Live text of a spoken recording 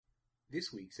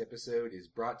This week's episode is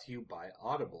brought to you by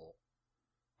Audible.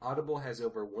 Audible has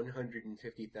over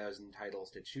 150,000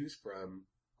 titles to choose from,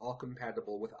 all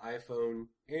compatible with iPhone,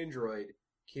 Android,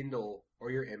 Kindle,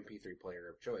 or your MP3 player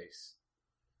of choice.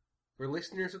 For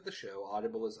listeners of the show,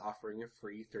 Audible is offering a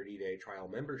free 30-day trial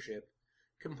membership,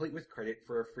 complete with credit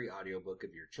for a free audiobook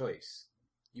of your choice.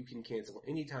 You can cancel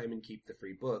anytime and keep the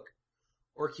free book,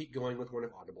 or keep going with one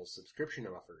of Audible's subscription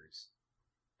offers.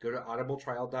 Go to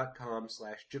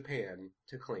audibletrial.com/Japan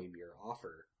to claim your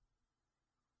offer.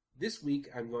 This week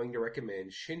I'm going to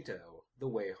recommend Shinto, The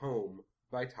Way Home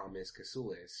by Thomas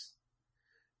Kasulis.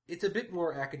 It's a bit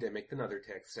more academic than other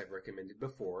texts I've recommended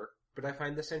before, but I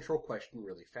find the central question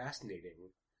really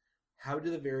fascinating. How do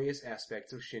the various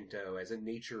aspects of Shinto as a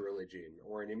nature religion,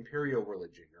 or an imperial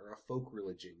religion, or a folk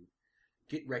religion,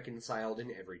 get reconciled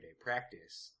in everyday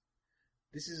practice?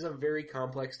 This is a very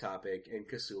complex topic, and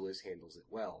Kasulis handles it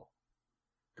well.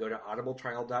 Go to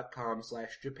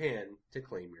audibletrial.com/Japan to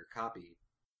claim your copy.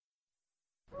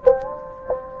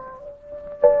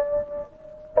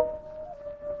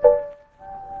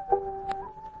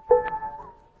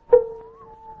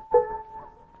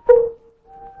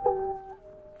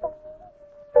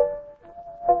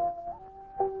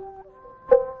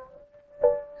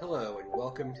 Hello, and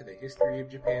welcome to the History of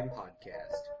Japan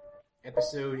podcast.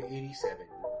 Episode 87,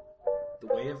 The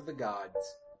Way of the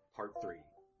Gods, Part 3.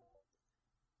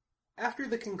 After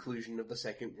the conclusion of the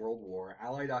Second World War,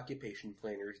 Allied occupation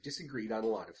planners disagreed on a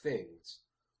lot of things.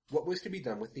 What was to be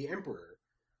done with the Emperor?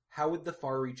 How would the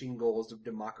far-reaching goals of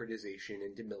democratization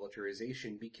and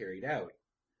demilitarization be carried out?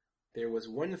 There was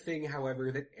one thing,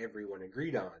 however, that everyone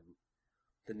agreed on.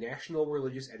 The national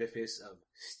religious edifice of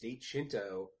State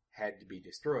Shinto had to be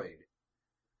destroyed.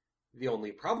 The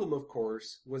only problem, of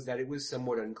course, was that it was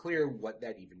somewhat unclear what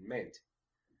that even meant.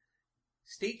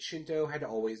 State Shinto had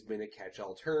always been a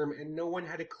catch-all term, and no one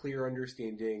had a clear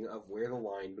understanding of where the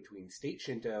line between State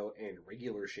Shinto and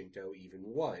regular Shinto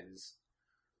even was.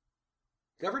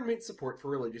 Government support for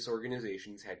religious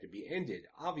organizations had to be ended,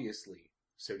 obviously.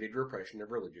 So did repression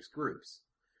of religious groups.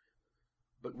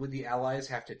 But would the Allies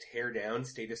have to tear down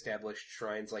state-established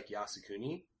shrines like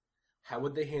Yasukuni? How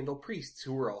would they handle priests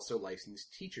who were also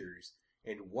licensed teachers?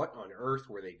 And what on earth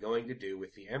were they going to do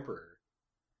with the Emperor?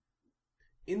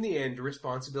 In the end,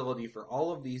 responsibility for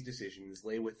all of these decisions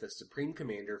lay with the Supreme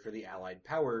Commander for the Allied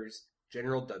Powers,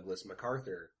 General Douglas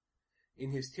MacArthur. In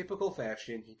his typical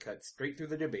fashion, he cut straight through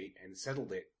the debate and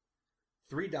settled it.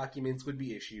 3 documents would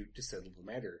be issued to settle the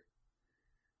matter.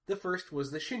 The first was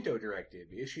the Shinto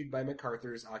Directive, issued by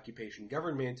MacArthur's occupation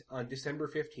government on December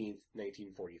 15,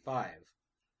 1945.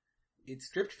 It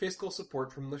stripped fiscal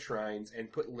support from the shrines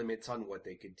and put limits on what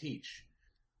they could teach.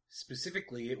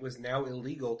 Specifically, it was now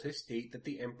illegal to state that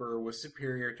the emperor was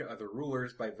superior to other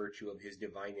rulers by virtue of his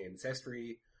divine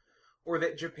ancestry, or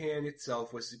that Japan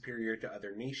itself was superior to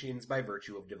other nations by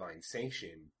virtue of divine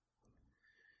sanction.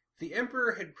 The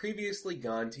emperor had previously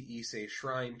gone to Ise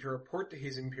Shrine to report to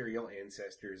his imperial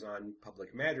ancestors on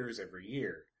public matters every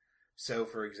year. So,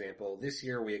 for example, this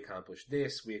year we accomplished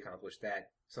this, we accomplished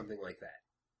that, something like that.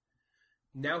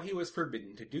 Now he was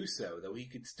forbidden to do so, though he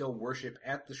could still worship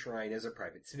at the shrine as a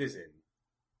private citizen.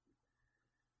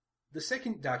 The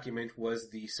second document was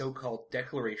the so-called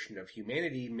Declaration of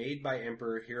Humanity made by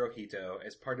Emperor Hirohito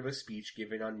as part of a speech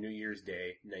given on New Year's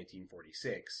Day,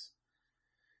 1946.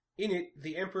 In it,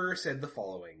 the emperor said the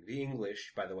following. The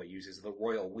English, by the way, uses the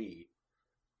royal we.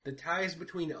 The ties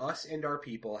between us and our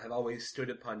people have always stood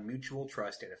upon mutual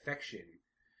trust and affection.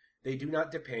 They do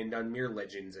not depend on mere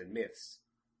legends and myths.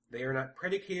 They are not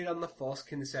predicated on the false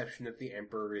conception that the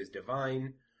emperor is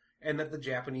divine, and that the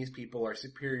Japanese people are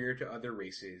superior to other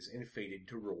races and fated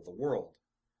to rule the world.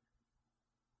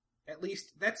 At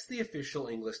least, that's the official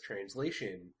English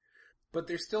translation, but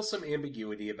there's still some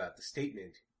ambiguity about the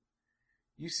statement.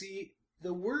 You see,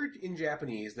 the word in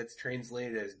Japanese that's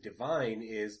translated as divine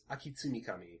is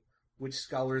akitsumikami, which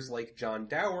scholars like John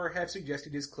Dower have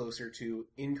suggested is closer to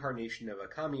incarnation of a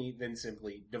kami than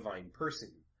simply divine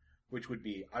person, which would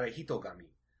be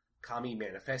arahitogami, kami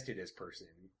manifested as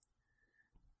person.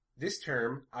 This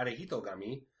term,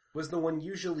 arahitogami, was the one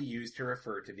usually used to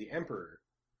refer to the emperor.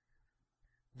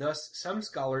 Thus, some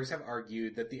scholars have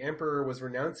argued that the emperor was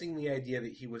renouncing the idea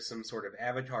that he was some sort of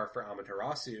avatar for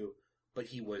Amaterasu, but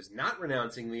he was not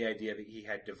renouncing the idea that he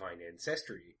had divine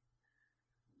ancestry.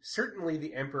 Certainly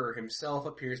the emperor himself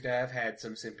appears to have had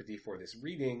some sympathy for this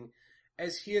reading,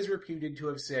 as he is reputed to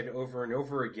have said over and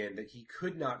over again that he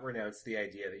could not renounce the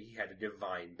idea that he had a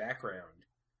divine background.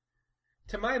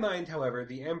 To my mind, however,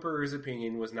 the emperor's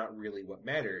opinion was not really what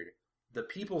mattered. The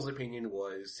people's opinion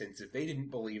was, since if they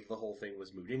didn't believe the whole thing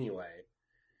was moot anyway.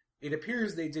 It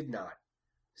appears they did not.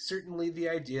 Certainly the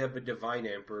idea of a divine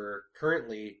emperor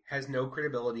currently has no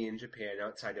credibility in Japan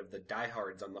outside of the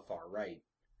diehards on the far right.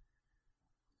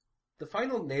 The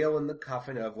final nail in the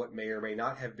coffin of what may or may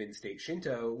not have been state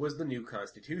Shinto was the new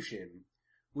constitution,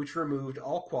 which removed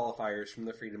all qualifiers from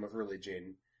the freedom of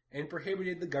religion and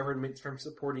prohibited the government from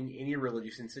supporting any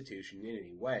religious institution in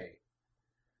any way.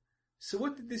 So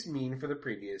what did this mean for the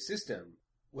previous system?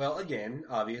 Well, again,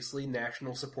 obviously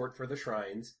national support for the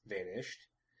shrines vanished,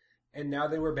 and now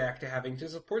they were back to having to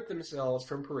support themselves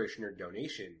from parishioner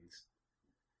donations.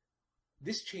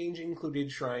 This change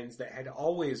included shrines that had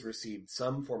always received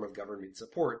some form of government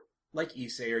support, like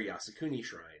Issei or Yasukuni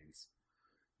shrines.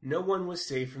 No one was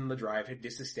safe from the drive to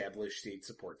disestablish state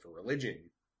support for religion.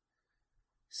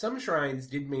 Some shrines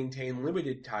did maintain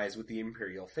limited ties with the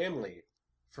imperial family.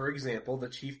 For example, the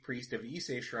chief priest of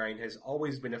Issei Shrine has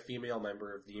always been a female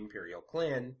member of the imperial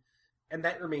clan, and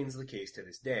that remains the case to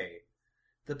this day.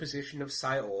 The position of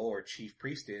Sai-o, or chief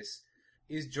priestess,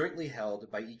 is jointly held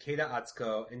by Ikeda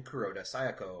Atsuko and Kuroda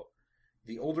Sayako,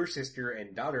 the older sister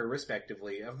and daughter,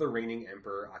 respectively, of the reigning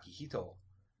emperor Akihito.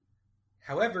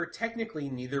 However, technically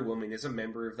neither woman is a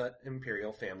member of the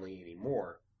imperial family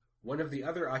anymore. One of the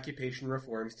other occupation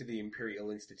reforms to the imperial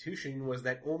institution was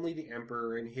that only the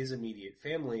emperor and his immediate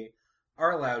family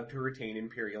are allowed to retain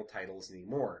imperial titles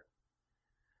anymore.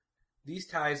 These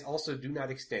ties also do not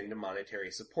extend to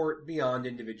monetary support beyond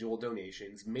individual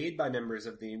donations made by members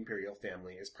of the imperial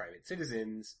family as private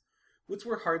citizens, which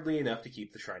were hardly enough to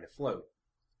keep the shrine afloat.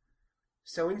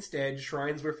 So instead,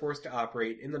 shrines were forced to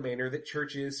operate in the manner that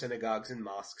churches, synagogues, and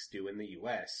mosques do in the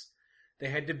U.S. They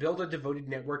had to build a devoted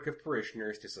network of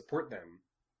parishioners to support them.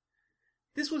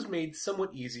 This was made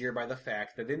somewhat easier by the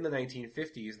fact that in the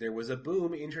 1950s there was a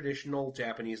boom in traditional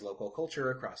Japanese local culture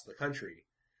across the country.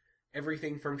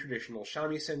 Everything from traditional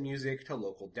shamisen music to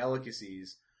local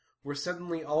delicacies were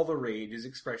suddenly all the rage as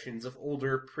expressions of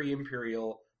older,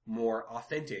 pre-imperial, more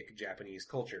authentic Japanese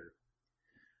culture.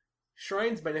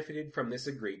 Shrines benefited from this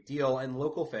a great deal, and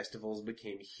local festivals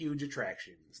became huge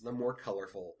attractions. The more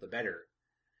colorful, the better.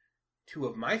 Two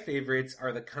of my favorites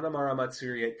are the Kanamara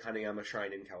Matsuri at Kaneyama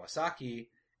Shrine in Kawasaki,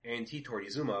 and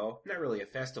Hitorizumo, not really a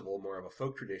festival, more of a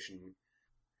folk tradition,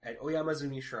 at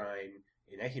Oyamazuni Shrine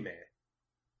in Ehime.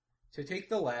 To take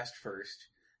the last first,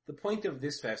 the point of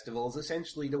this festival is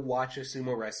essentially to watch a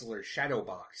sumo wrestler shadow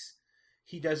box.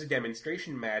 He does a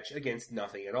demonstration match against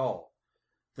nothing at all.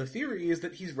 The theory is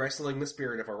that he's wrestling the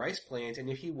spirit of a rice plant, and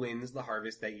if he wins, the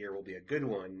harvest that year will be a good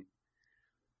one.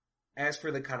 As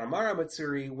for the Kanamara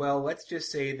Matsuri, well, let's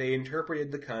just say they interpreted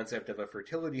the concept of a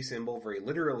fertility symbol very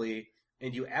literally,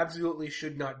 and you absolutely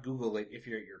should not Google it if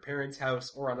you're at your parents'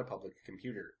 house or on a public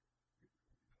computer.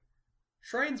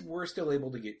 Shrines were still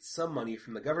able to get some money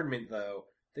from the government, though.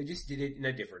 They just did it in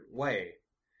a different way.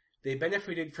 They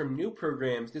benefited from new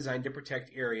programs designed to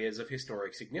protect areas of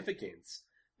historic significance.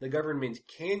 The government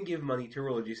can give money to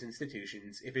religious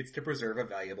institutions if it's to preserve a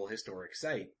valuable historic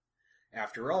site.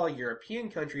 After all,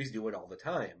 European countries do it all the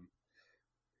time.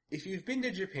 If you've been to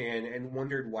Japan and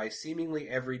wondered why seemingly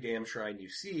every damn shrine you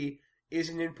see is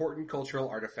an important cultural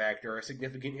artifact or a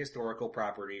significant historical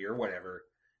property or whatever,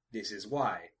 this is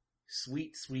why.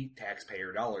 Sweet, sweet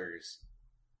taxpayer dollars.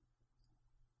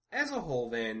 As a whole,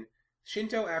 then,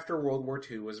 Shinto after World War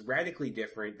II was radically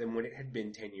different than what it had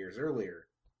been 10 years earlier.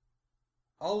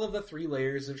 All of the 3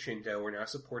 layers of Shinto were now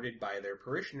supported by their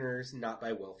parishioners, not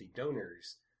by wealthy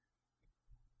donors.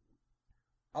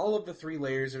 All of the 3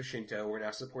 layers of Shinto were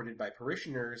now supported by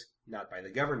parishioners, not by the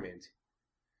government.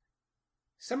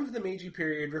 Some of the Meiji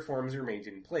period reforms remained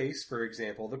in place. For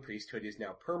example, the priesthood is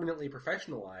now permanently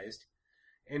professionalized,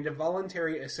 and a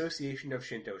voluntary association of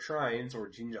Shinto shrines, or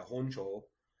Jinja Honcho,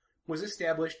 was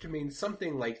established to mean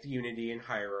something like the unity and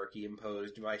hierarchy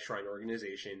imposed by shrine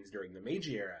organizations during the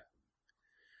Meiji era.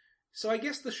 So I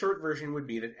guess the short version would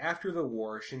be that after the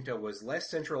war, Shinto was less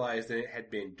centralized than it had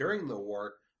been during the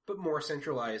war, but more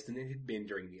centralized than it had been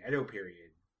during the Edo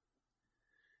period.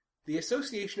 The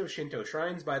Association of Shinto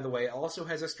Shrines, by the way, also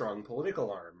has a strong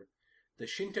political arm, the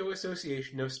Shinto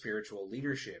Association of Spiritual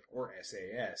Leadership, or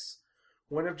SAS,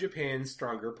 one of Japan's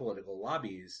stronger political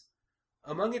lobbies.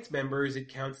 Among its members,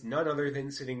 it counts none other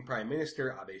than sitting Prime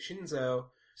Minister Abe Shinzo,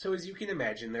 so as you can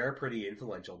imagine, they're a pretty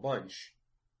influential bunch.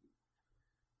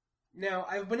 Now,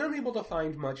 I've been unable to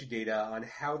find much data on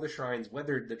how the shrines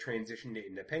weathered the transition to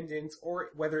independence,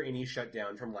 or whether any shut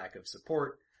down from lack of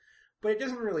support, but it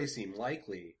doesn't really seem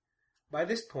likely. By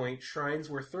this point, shrines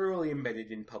were thoroughly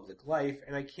embedded in public life,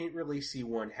 and I can't really see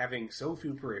one having so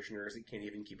few parishioners it can't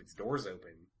even keep its doors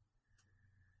open.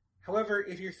 However,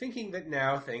 if you're thinking that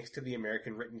now, thanks to the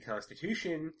American written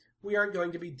Constitution, we aren't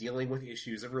going to be dealing with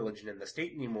issues of religion and the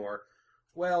state anymore,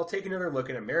 well, take another look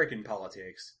at American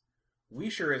politics. We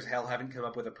sure as hell haven't come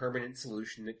up with a permanent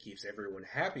solution that keeps everyone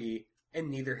happy, and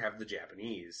neither have the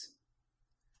Japanese.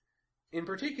 In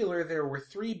particular, there were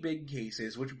three big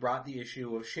cases which brought the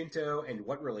issue of Shinto and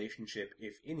what relationship,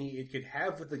 if any, it could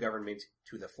have with the government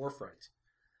to the forefront.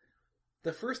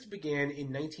 The first began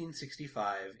in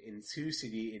 1965 in Tsu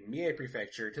City in Mie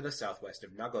Prefecture to the southwest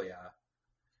of Nagoya.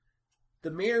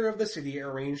 The mayor of the city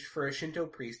arranged for a Shinto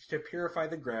priest to purify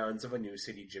the grounds of a new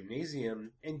city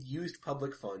gymnasium and used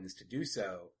public funds to do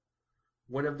so.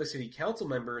 One of the city council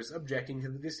members, objecting to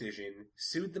the decision,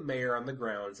 sued the mayor on the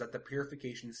grounds that the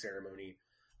purification ceremony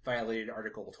violated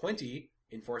Article 20,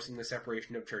 enforcing the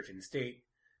separation of church and state,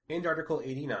 and Article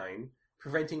 89,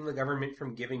 preventing the government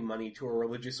from giving money to a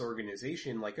religious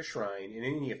organization like a shrine in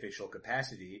any official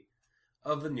capacity,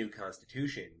 of the new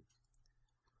constitution.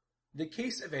 The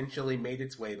case eventually made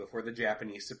its way before the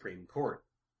Japanese Supreme Court.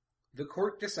 The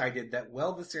court decided that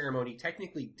while the ceremony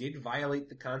technically did violate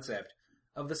the concept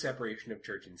of the separation of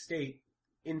church and state,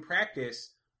 in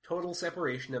practice, total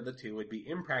separation of the two would be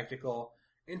impractical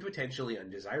and potentially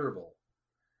undesirable.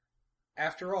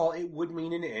 After all, it would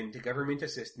mean an end to government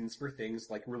assistance for things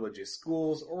like religious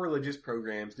schools or religious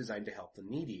programs designed to help the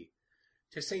needy,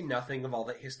 to say nothing of all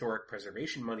the historic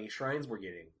preservation money shrines were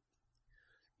getting.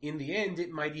 In the end,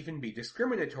 it might even be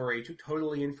discriminatory to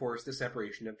totally enforce the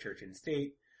separation of church and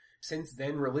state, since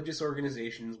then religious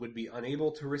organizations would be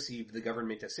unable to receive the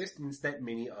government assistance that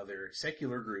many other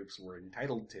secular groups were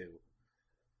entitled to.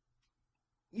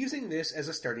 Using this as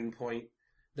a starting point,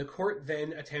 the court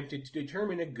then attempted to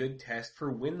determine a good test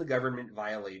for when the government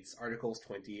violates Articles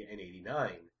 20 and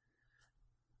 89.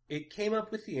 It came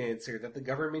up with the answer that the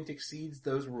government exceeds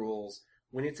those rules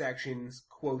when its actions,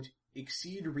 quote,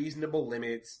 exceed reasonable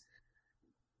limits,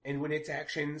 and when its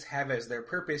actions have as their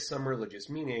purpose some religious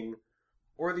meaning,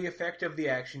 or the effect of the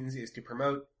actions is to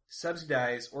promote,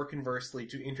 subsidize, or conversely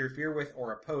to interfere with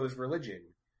or oppose religion.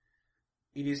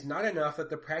 It is not enough that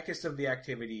the practice of the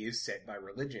activity is set by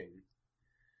religion.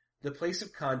 The place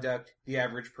of conduct, the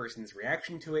average person's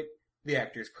reaction to it, the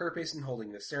actor's purpose in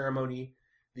holding the ceremony,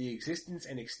 the existence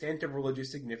and extent of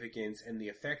religious significance, and the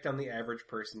effect on the average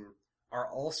person are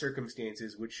all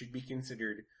circumstances which should be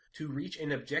considered to reach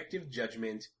an objective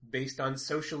judgment based on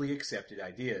socially accepted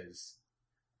ideas.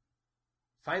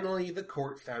 Finally, the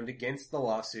court found against the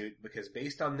lawsuit because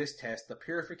based on this test, the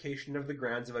purification of the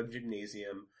grounds of a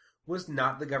gymnasium was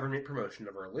not the government promotion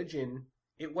of religion.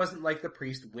 It wasn't like the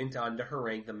priest went on to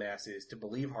harangue the masses to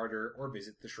believe harder or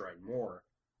visit the shrine more.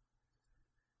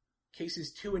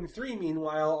 Cases 2 and 3,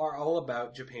 meanwhile, are all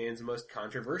about Japan's most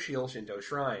controversial Shinto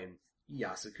shrine,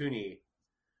 Yasukuni.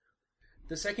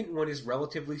 The second one is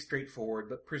relatively straightforward,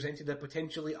 but presented a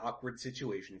potentially awkward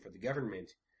situation for the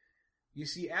government. You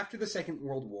see, after the Second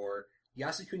World War,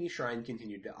 Yasukuni Shrine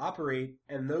continued to operate,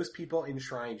 and those people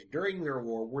enshrined during their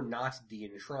war were not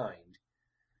de-enshrined.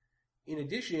 In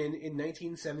addition, in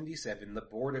 1977, the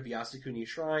board of Yasukuni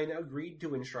Shrine agreed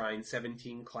to enshrine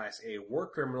 17 Class A war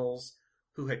criminals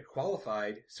who had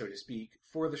qualified, so to speak,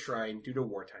 for the shrine due to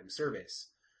wartime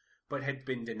service, but had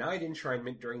been denied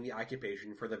enshrinement during the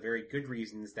occupation for the very good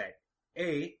reasons that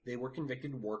A, they were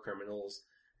convicted war criminals,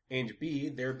 and B,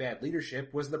 their bad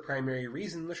leadership was the primary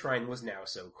reason the shrine was now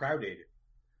so crowded.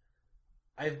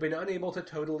 I've been unable to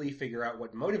totally figure out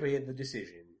what motivated the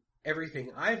decision.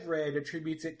 Everything I've read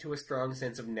attributes it to a strong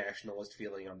sense of nationalist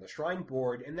feeling on the shrine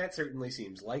board, and that certainly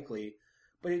seems likely,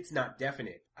 but it's not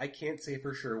definite. I can't say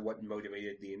for sure what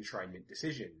motivated the enshrinement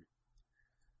decision.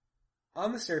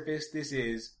 On the surface, this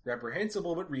is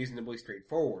reprehensible but reasonably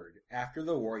straightforward. After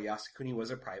the war, Yasukuni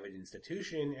was a private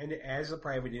institution, and as a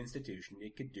private institution,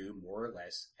 it could do more or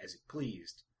less as it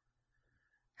pleased.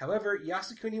 However,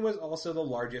 Yasukuni was also the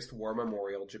largest war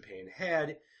memorial Japan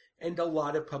had, and a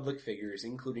lot of public figures,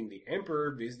 including the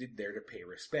emperor, visited there to pay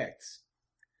respects.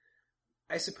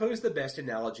 I suppose the best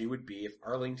analogy would be if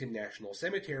Arlington National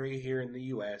Cemetery here in the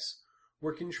U.S.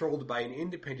 were controlled by an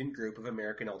independent group of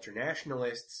American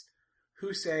ultranationalists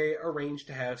who, say, arranged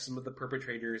to have some of the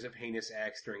perpetrators of heinous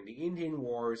acts during the Indian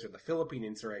Wars or the Philippine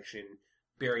insurrection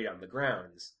buried on the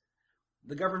grounds.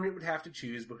 The government would have to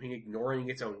choose between ignoring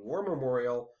its own war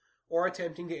memorial or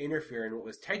attempting to interfere in what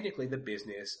was technically the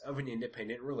business of an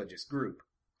independent religious group.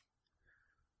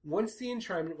 Once the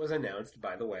enshrinement was announced,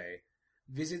 by the way,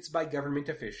 visits by government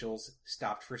officials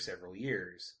stopped for several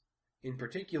years. In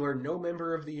particular, no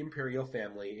member of the imperial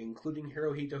family, including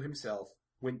Hirohito himself,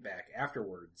 went back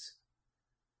afterwards.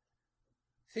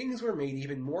 Things were made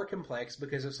even more complex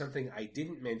because of something I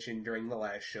didn't mention during the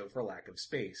last show for lack of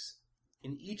space.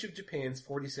 In each of Japan's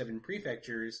 47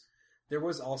 prefectures, there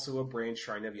was also a branch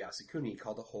shrine of Yasukuni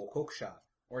called a Hokokusha,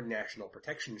 or National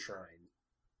Protection Shrine.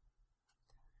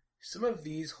 Some of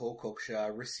these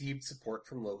Hokokusha received support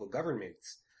from local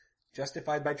governments,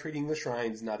 justified by treating the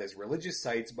shrines not as religious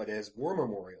sites but as war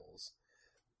memorials,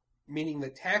 meaning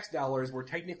that tax dollars were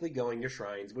technically going to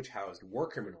shrines which housed war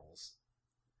criminals.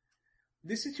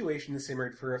 This situation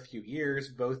simmered for a few years,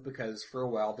 both because for a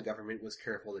while the government was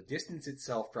careful to distance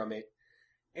itself from it,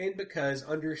 and because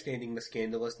understanding the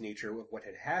scandalous nature of what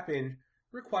had happened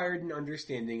required an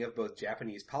understanding of both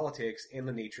Japanese politics and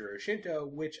the nature of Shinto,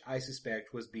 which I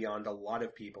suspect was beyond a lot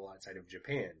of people outside of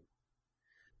Japan.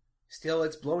 Still,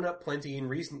 it's blown up plenty in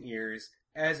recent years,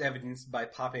 as evidenced by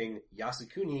popping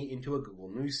Yasukuni into a Google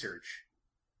News search.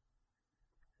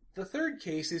 The third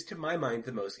case is to my mind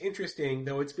the most interesting,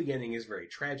 though its beginning is very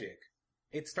tragic.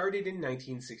 It started in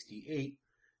 1968,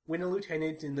 when a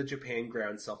lieutenant in the Japan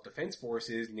Ground Self-Defense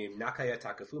Forces named Nakaya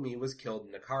Takafumi was killed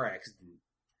in a car accident.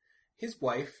 His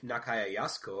wife, Nakaya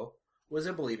Yasuko, was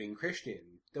a believing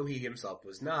Christian, though he himself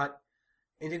was not,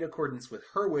 and in accordance with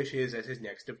her wishes as his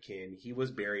next of kin, he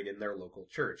was buried in their local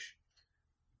church.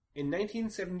 In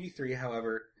 1973,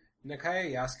 however,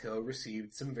 Nakaya Yasuko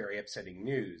received some very upsetting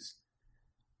news.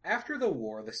 After the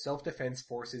war, the self-defense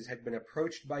forces had been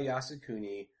approached by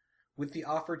Yasukuni with the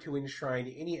offer to enshrine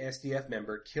any SDF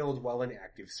member killed while in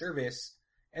active service,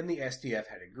 and the SDF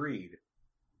had agreed.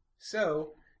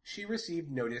 So, she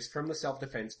received notice from the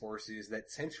self-defense forces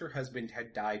that since her husband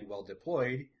had died while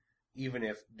deployed, even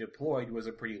if deployed was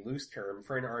a pretty loose term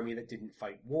for an army that didn't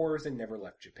fight wars and never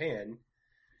left Japan,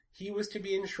 he was to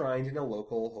be enshrined in a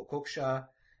local Hokokusha,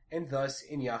 and thus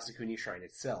in Yasukuni Shrine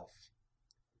itself.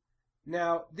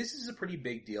 Now, this is a pretty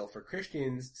big deal for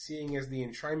Christians, seeing as the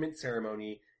enshrinement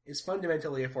ceremony is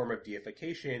fundamentally a form of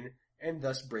deification, and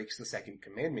thus breaks the second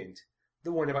commandment,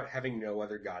 the one about having no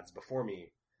other gods before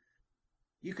me.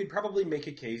 You could probably make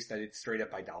a case that it's straight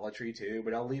up idolatry too,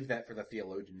 but I'll leave that for the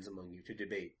theologians among you to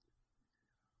debate.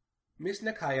 Miss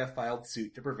Nakaya filed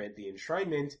suit to prevent the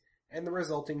enshrinement, and the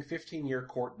resulting 15-year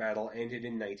court battle ended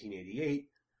in 1988,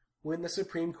 when the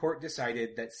Supreme Court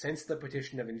decided that since the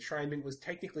petition of enshrinement was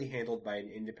technically handled by an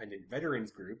independent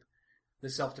veterans group, the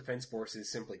self-defense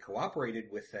forces simply cooperated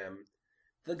with them,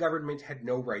 the government had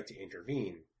no right to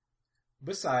intervene.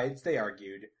 Besides, they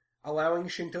argued, allowing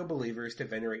Shinto believers to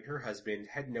venerate her husband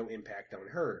had no impact on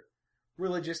her.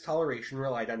 Religious toleration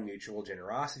relied on mutual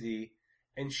generosity,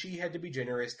 and she had to be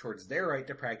generous towards their right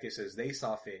to practice as they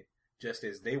saw fit, just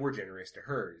as they were generous to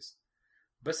hers.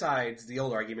 Besides, the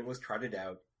old argument was trotted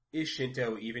out, is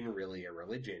Shinto even really a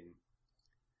religion?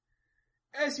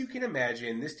 As you can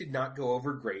imagine, this did not go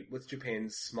over great with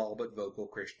Japan's small but vocal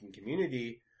Christian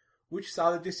community, which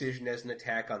saw the decision as an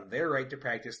attack on their right to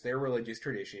practice their religious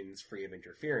traditions free of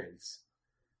interference.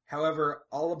 However,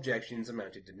 all objections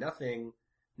amounted to nothing.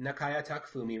 Nakaya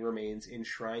Takafumi remains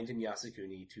enshrined in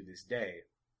Yasukuni to this day.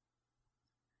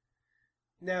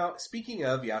 Now, speaking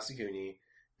of Yasukuni,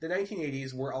 the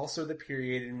 1980s were also the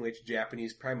period in which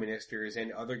Japanese prime ministers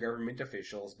and other government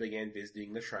officials began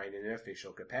visiting the shrine in an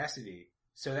official capacity.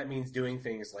 So that means doing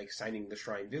things like signing the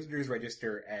shrine visitors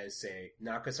register as, say,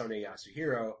 Nakasone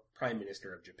Yasuhiro, Prime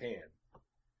Minister of Japan.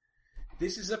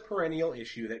 This is a perennial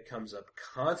issue that comes up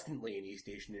constantly in East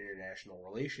Asian international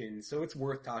relations, so it's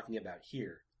worth talking about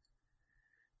here.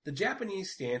 The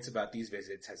Japanese stance about these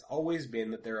visits has always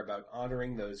been that they're about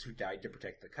honoring those who died to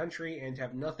protect the country and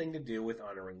have nothing to do with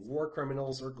honoring war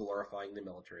criminals or glorifying the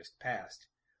militarist past.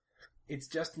 It's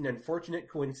just an unfortunate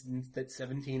coincidence that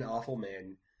 17 awful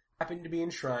men happened to be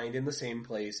enshrined in the same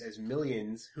place as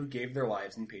millions who gave their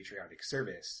lives in patriotic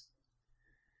service.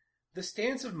 The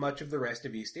stance of much of the rest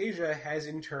of East Asia has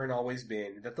in turn always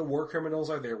been that the war criminals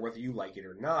are there whether you like it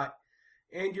or not,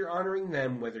 and you're honoring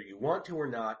them whether you want to or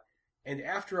not. And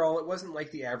after all, it wasn't like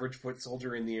the average foot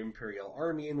soldier in the Imperial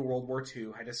Army in World War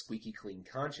II had a squeaky clean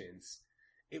conscience.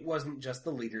 It wasn't just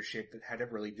the leadership that had a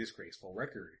really disgraceful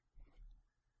record.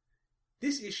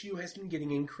 This issue has been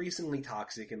getting increasingly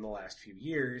toxic in the last few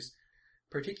years,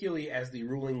 particularly as the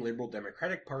ruling Liberal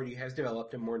Democratic Party has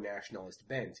developed a more nationalist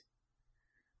bent.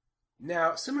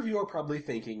 Now, some of you are probably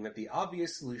thinking that the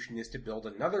obvious solution is to build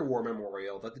another war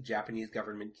memorial that the Japanese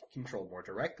government can control more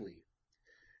directly.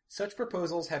 Such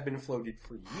proposals have been floated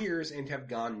for years and have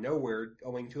gone nowhere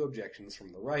owing to objections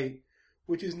from the right,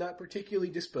 which is not particularly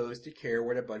disposed to care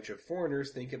what a bunch of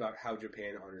foreigners think about how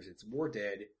Japan honors its war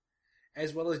dead,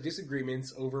 as well as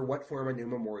disagreements over what form a new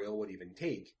memorial would even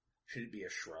take. Should it be a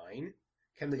shrine?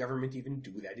 Can the government even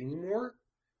do that anymore?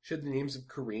 Should the names of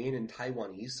Korean and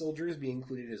Taiwanese soldiers be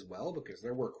included as well? Because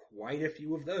there were quite a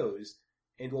few of those,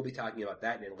 and we'll be talking about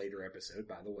that in a later episode,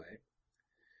 by the way.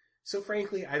 So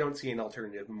frankly, I don't see an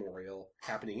alternative memorial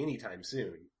happening anytime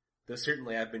soon. Though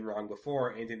certainly I've been wrong before,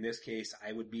 and in this case,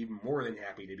 I would be more than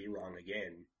happy to be wrong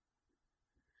again.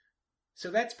 So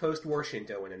that's post-war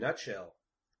Shinto in a nutshell.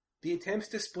 The attempts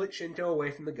to split Shinto away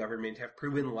from the government have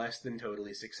proven less than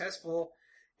totally successful,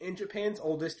 and Japan's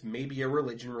oldest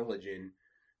maybe-a-religion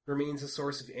remains a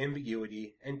source of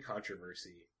ambiguity and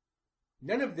controversy.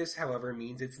 None of this, however,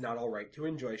 means it's not alright to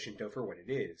enjoy Shinto for what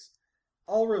it is.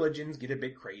 All religions get a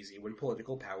bit crazy when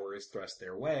political power is thrust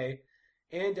their way,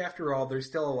 and after all, there's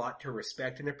still a lot to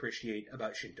respect and appreciate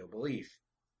about Shinto belief.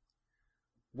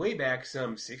 Way back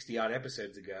some 60-odd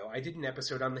episodes ago, I did an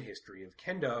episode on the history of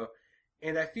Kendo,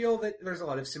 and I feel that there's a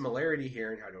lot of similarity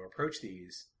here in how to approach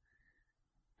these.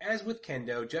 As with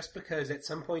Kendo, just because at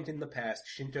some point in the past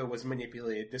Shinto was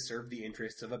manipulated to serve the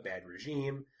interests of a bad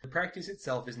regime, the practice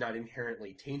itself is not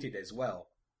inherently tainted as well.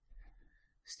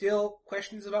 Still,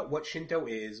 questions about what Shinto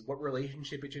is, what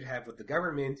relationship it should have with the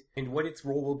government, and what its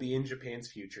role will be in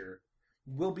Japan's future,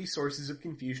 will be sources of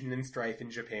confusion and strife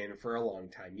in Japan for a long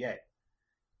time yet.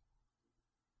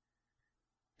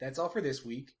 That's all for this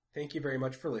week. Thank you very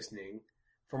much for listening.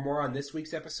 For more on this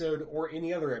week's episode, or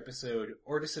any other episode,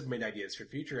 or to submit ideas for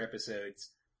future episodes,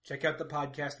 check out the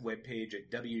podcast webpage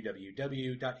at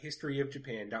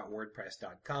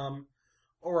www.historyofjapan.wordpress.com,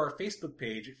 or our Facebook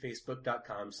page at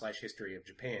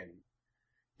facebook.com/historyofjapan.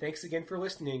 Thanks again for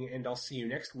listening, and I'll see you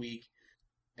next week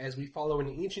as we follow an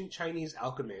ancient Chinese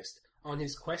alchemist on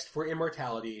his quest for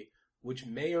immortality, which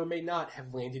may or may not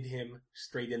have landed him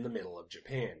straight in the middle of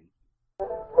Japan.